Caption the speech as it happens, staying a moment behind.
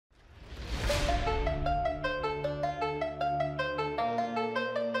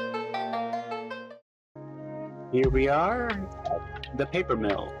Here we are at the paper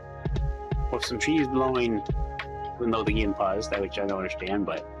mill with some trees blowing, even though the game paused, which I don't understand,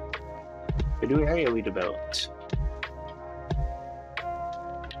 but the new area we developed.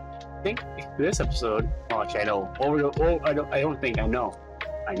 I think this episode, well, actually, I know. I don't think I know.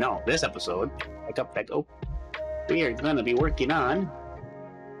 I know this episode. We are gonna be working on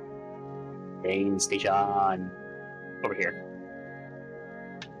train station over here.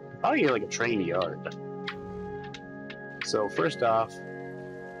 Probably like a train yard. So first off,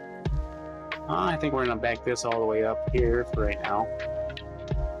 I think we're gonna back this all the way up here for right now.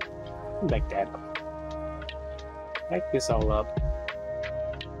 Back that up. Back this all up.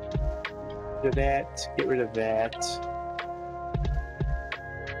 Get rid of that. Get rid of that.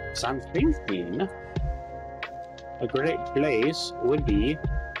 So I'm thinking a great place would be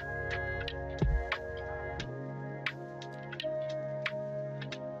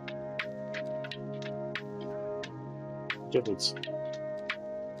difference.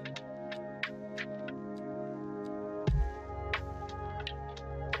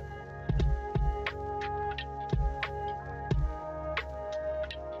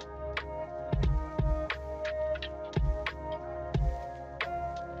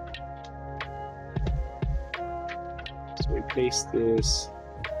 So we place this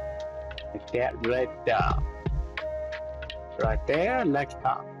like that right there. Right there, like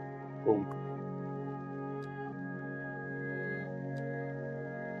that. Boom.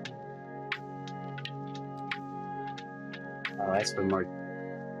 Oh, that's for more.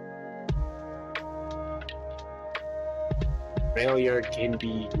 Rail yard can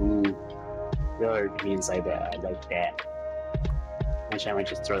be. Ooh, rail yard can be inside that. I like that. Actually, I might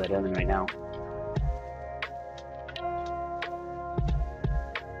just throw that in right now.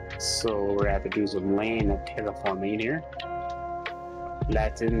 So we're gonna have to do some lane of terraforming here.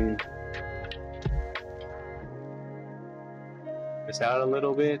 Flatten this out a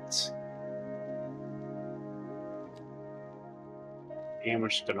little bit. And we're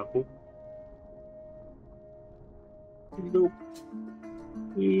just gonna loop,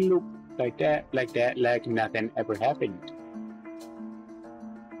 loop, like that, like nothing ever happened.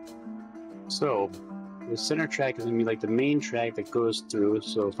 So the center track is gonna be like the main track that goes through.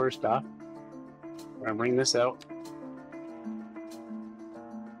 So first off, we're gonna bring this out.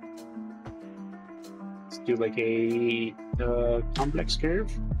 Let's do like a complex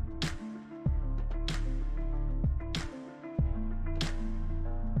curve.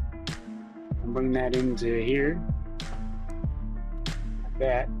 Bring that into here, like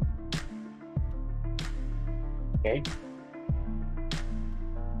that. Okay.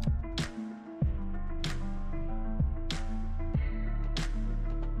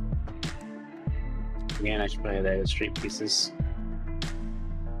 Again, I should probably have that as straight pieces.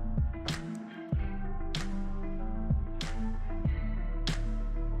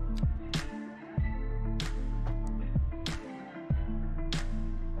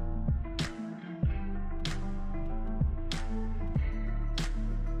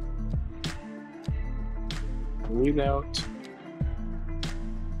 Leave out.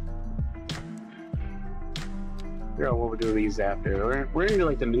 Figure out what we'll do these after. We're gonna do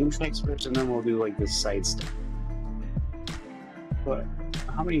like the main tracks first, and then we'll do like this side stuff. But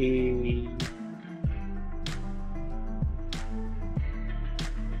how many?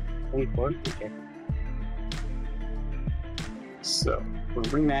 24? Okay. So we'll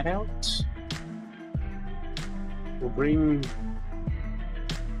bring that out. We'll bring.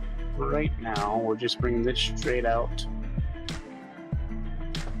 Right now, we'll just bring this straight out.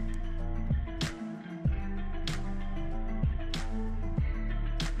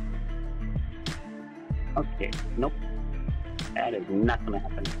 Okay, nope. That is not gonna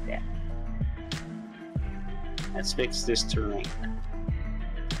happen like that. Let's fix this terrain.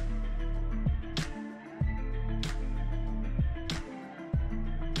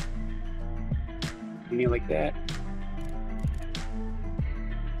 You need like that.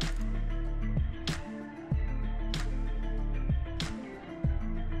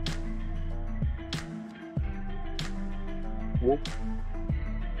 Whoop.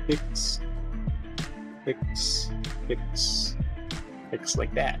 Fix, fix, fix, fix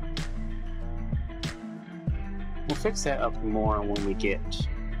like that. We'll fix that up more when we get,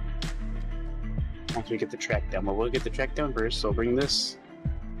 once we get the track down. But we'll get the track down first, so bring this.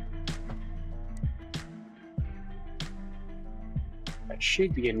 That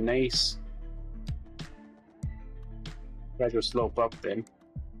should be a nice gradual slope up then.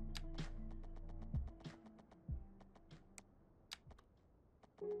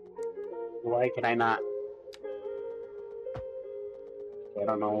 Why can I not? I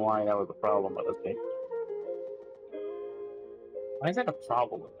don't know why that was a problem, but okay. Why is that a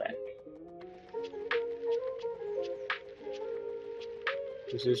problem with that?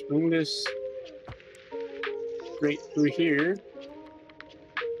 Let's just bring this straight through here.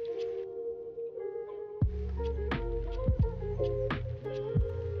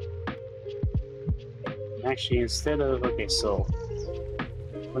 Actually, instead of, okay, so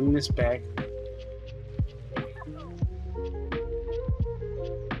bring this back.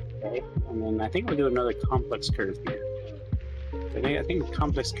 Okay, and then I think we'll do another complex curve here. I think the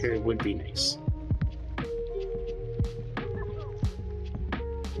complex curve would be nice.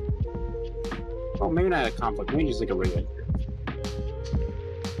 Well, maybe not a complex, maybe just like a regular curve.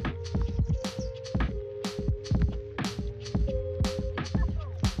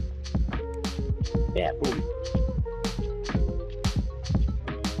 Yeah, boom.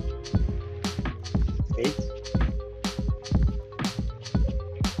 Okay.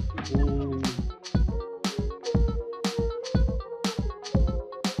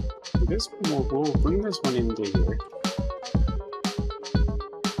 This one, we'll bring this one into here.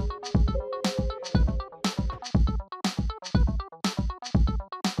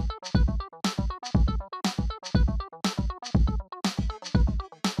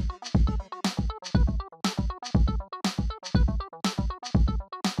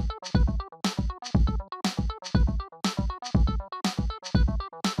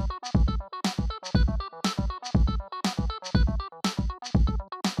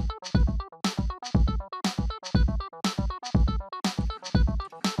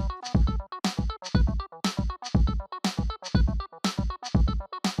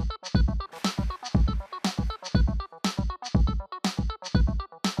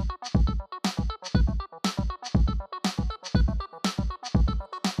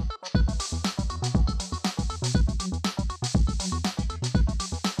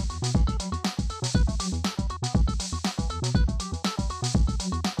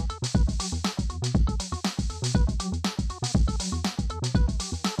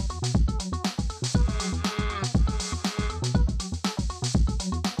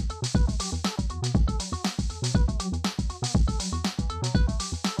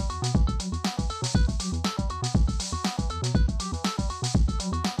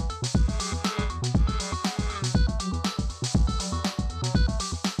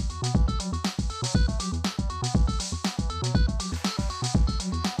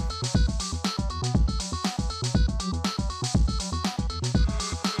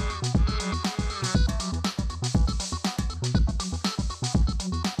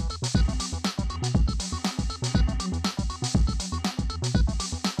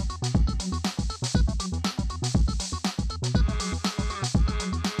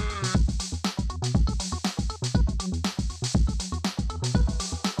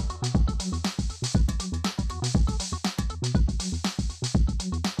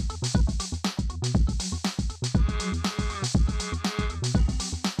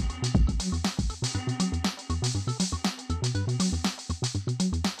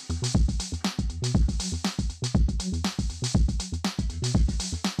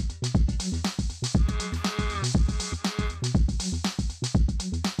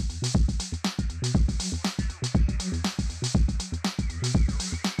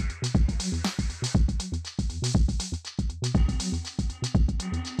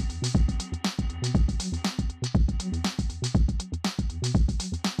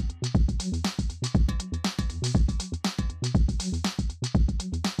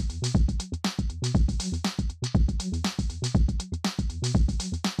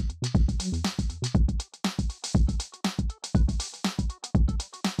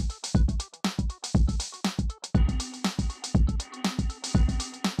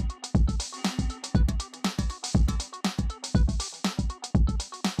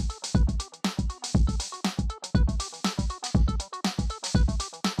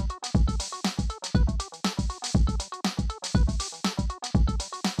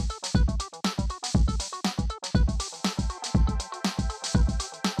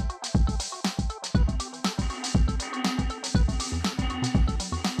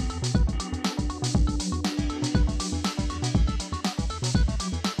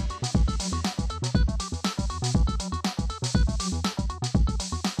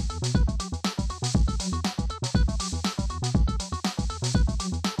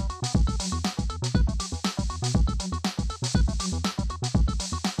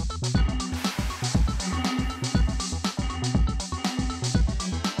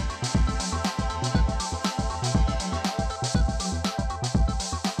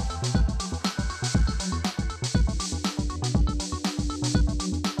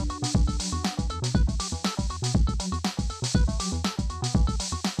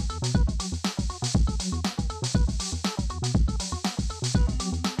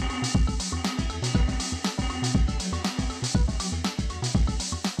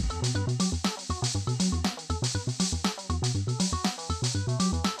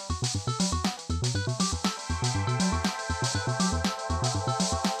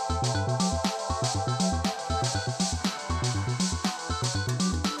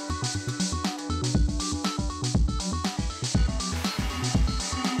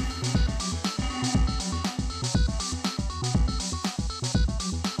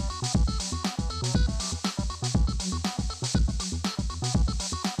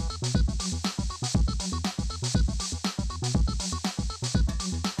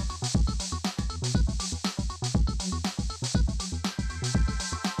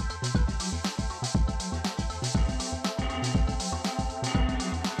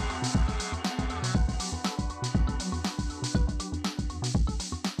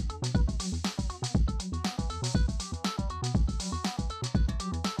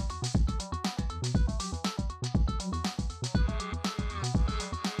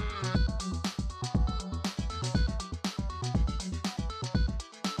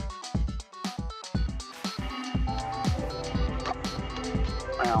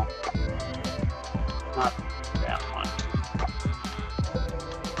 Well, not that one.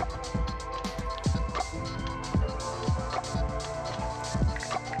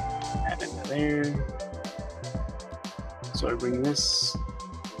 Add into there. So I bring this,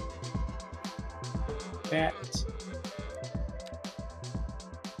 that.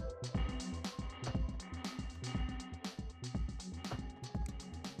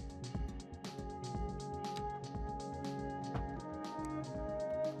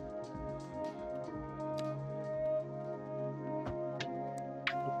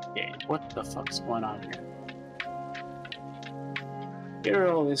 Okay, what the fuck's going on here? Get rid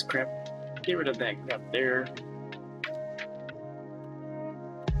of all this crap. Get rid of that crap there.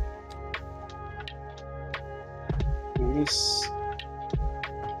 And this.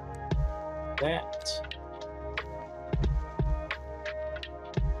 That.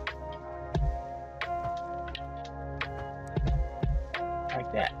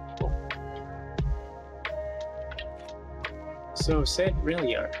 Like that. Cool. So said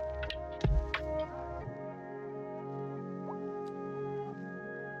really are.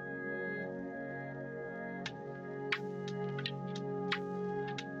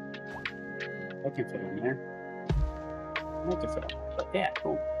 I can fit on there. I can fit on, but yeah,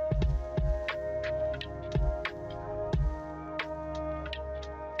 cool.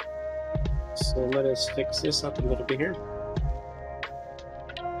 So let us fix this up a little bit here.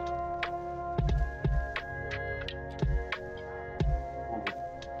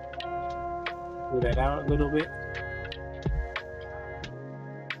 Move that out a little bit.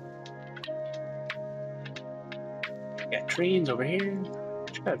 Got trains over here.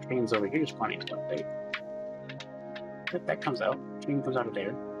 Got trains over here. There's plenty of stuff, right? If that comes out, train comes out of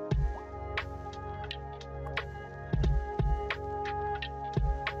there.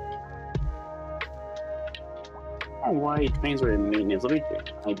 Oh, why trains were in maintenance? Let me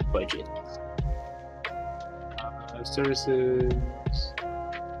check my budget. Services.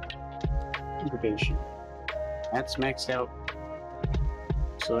 Information. That's maxed out.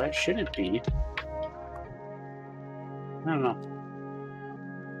 So that shouldn't be. I don't know.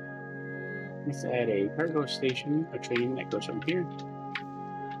 Let's add a cargo station, a train that goes from here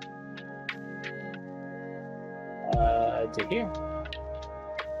to here.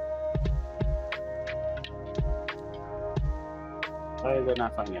 Why is that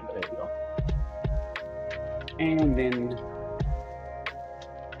not finding it? But there we go. And then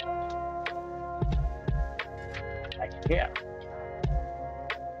like here.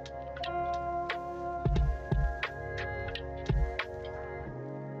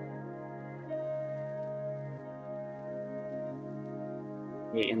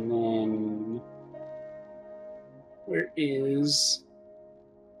 Okay, and then where is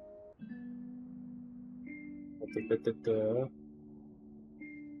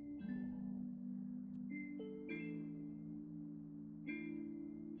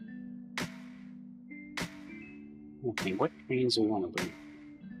okay, what trains do we want to bring?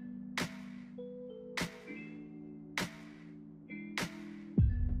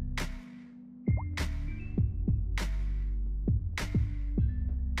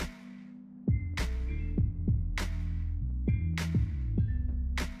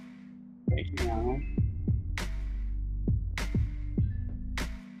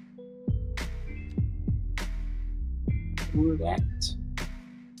 That.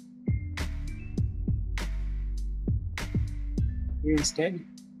 Here instead.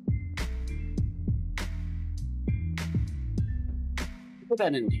 Put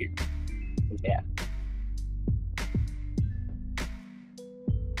that in here. Yeah.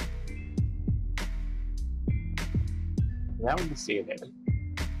 That one can stay there.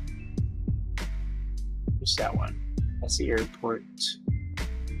 Just that one. That's the airport.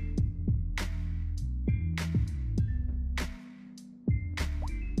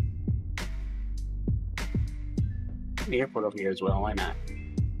 The airport over here as well, why not?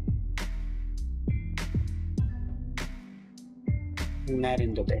 Bring that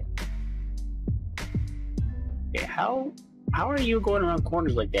into there. Okay, how are you going around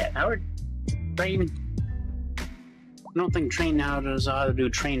corners like that? How are train? I don't think train now knows how to do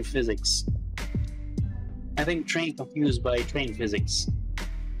train physics. I think train confused by train physics.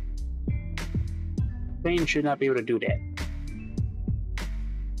 Train should not be able to do that.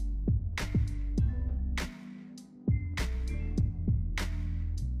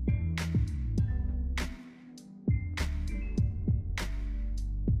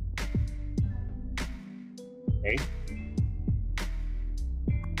 Okay.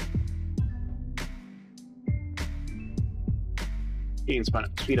 You can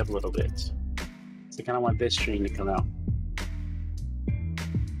speed up a little bit. So I kind of want this train to come out.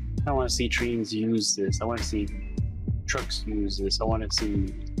 I want to see trains use this. I want to see trucks use this. I want to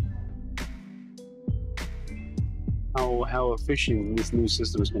see how efficient this new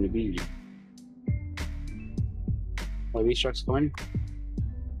system is going to be. Are these trucks going?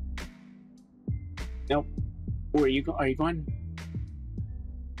 Nope. Where are you going? Are you going?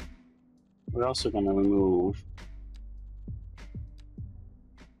 We're also going to remove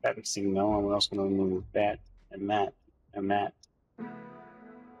traffic signal, and we're also going to remove that and that and that.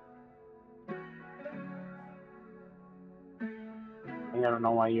 I don't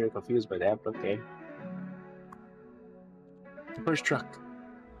know why you're confused by that, but okay. The first truck.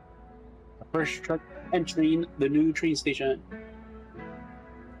 The first truck entering the new train station. Where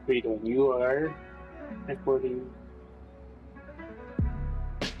are you going? You are exporting.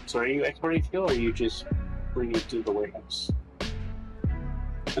 So are you exporting fuel, or are you just bringing it to the warehouse?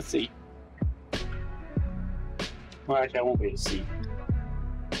 Let's see. Well, actually, I won't be able to see.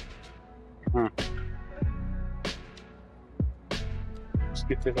 Let's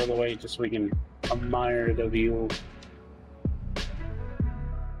get this out of the way just so we can admire the view.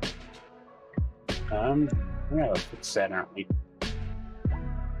 We're gonna fix that, aren't we?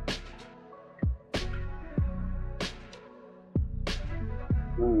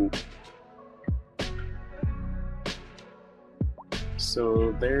 Ooh.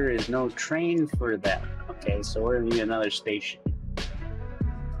 So there is no train for that. Okay, so we're gonna need another station.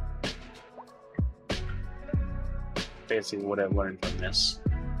 Basically what I've learned from this.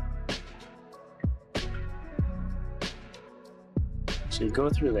 So you go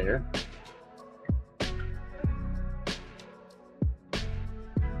through there.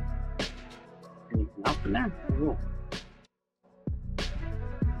 Up in there. Ooh.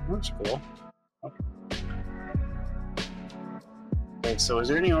 That's cool. Okay, so is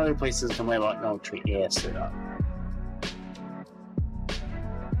there any other places to complain about no tree? Yes, there are.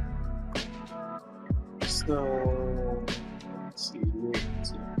 So let's see.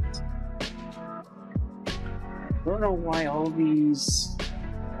 I don't know why all these.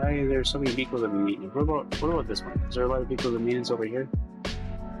 Why there's so many vehicles in maintenance. What about this one? Is there a lot of vehicles in maintenance over here?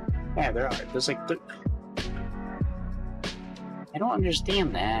 Yeah, there are. There's like. I don't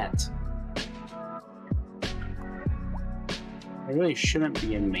understand that. They really shouldn't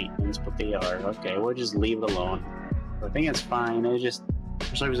be in maintenance, but they are. Okay, we'll just leave it alone. I think it's fine. It's just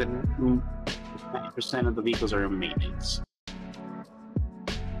for some reason 90% of the vehicles are in maintenance.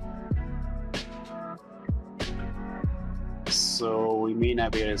 So we may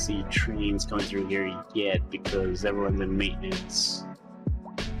not be able to see trains going through here yet because everyone's in maintenance.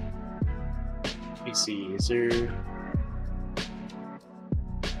 Let me see, is there...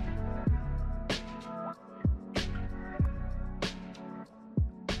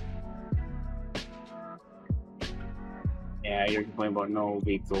 Yeah, you're complaining about no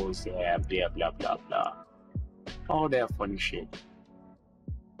vehicles, yeah, blah blah blah blah. All that fun shit.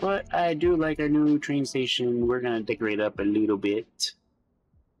 But I do like our new train station. We're gonna decorate up a little bit.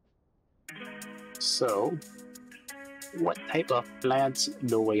 So, what type of plants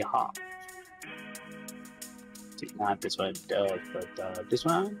do we have? Not this one, but this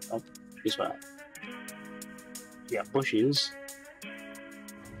one? Oh, this one. Yeah, bushes.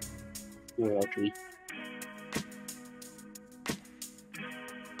 Yeah, tree.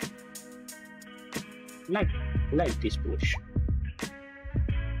 Like this bush.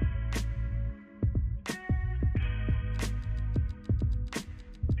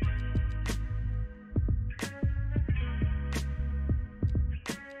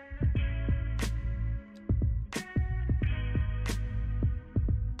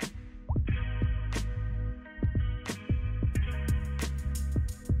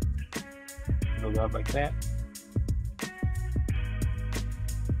 It'll go up like that.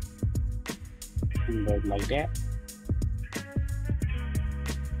 And then like that.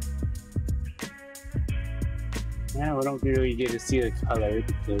 Yeah, we don't really get to see the color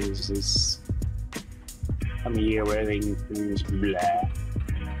because this time of year where everything is blah.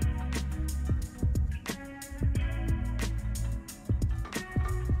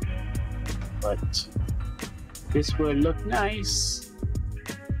 But this will look nice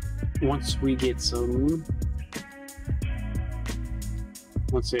once we get some.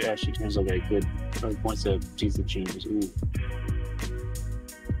 Once it actually turns like a good, once the season changes. Ooh.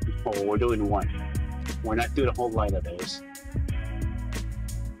 Oh, we're doing one. We're not doing a whole line of those.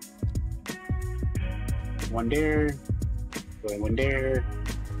 One there, doing one there.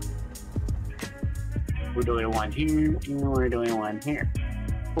 We're doing one here, and we're doing one here.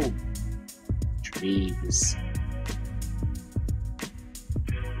 Boom. Trees.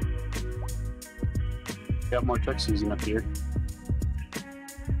 Got more trucks using up here.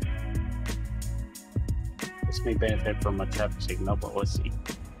 This may benefit from a traffic signal, but let's see.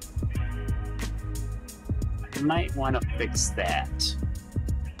 I might want to fix that,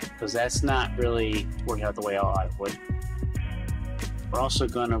 because that's not really working out the way I thought it would. We're also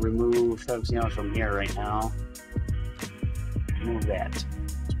going to remove traffic signals from here right now. Remove that.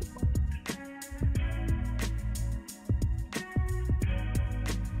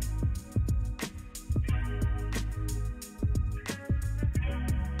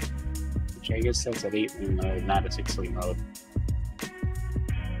 I guess that's an 8-lane road, not a 6-lane road.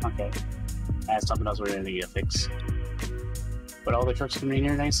 Okay. That's something else we're going to need to fix. But all the trucks come in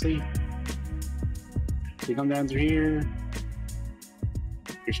here nicely. You come down through here.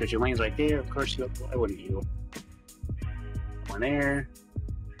 You switch your lanes right there. Of course, I wouldn't you. One there.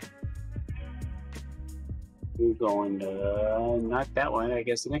 You're going to not that one. I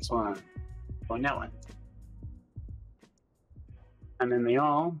guess the next one. Going that one. And then they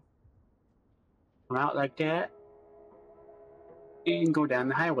all come out like that and go down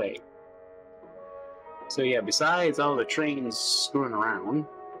the highway. So yeah, besides all the trains screwing around,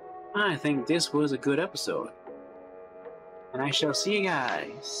 I think this was a good episode. And I shall see you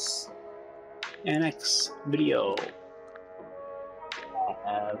guys in the next video.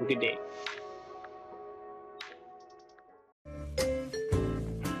 Have a good day.